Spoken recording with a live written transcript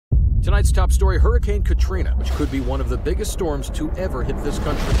Tonight's top story, Hurricane Katrina, which could be one of the biggest storms to ever hit this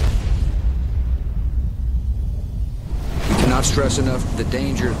country. We cannot stress enough the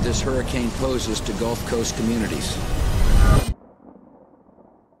danger this hurricane poses to Gulf Coast communities.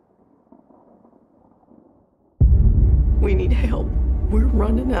 We need help. We're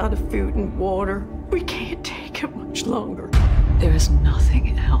running out of food and water. We can't take it much longer. There is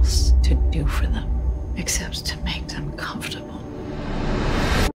nothing else to do for them except to make them comfortable.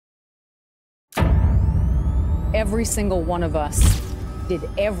 Every single one of us did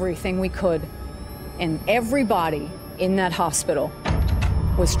everything we could, and everybody in that hospital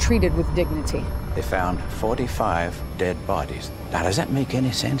was treated with dignity. They found 45 dead bodies. Now, does that make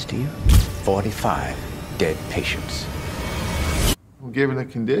any sense to you? 45 dead patients. Well, given the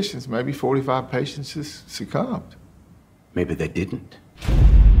conditions, maybe 45 patients just succumbed. Maybe they didn't.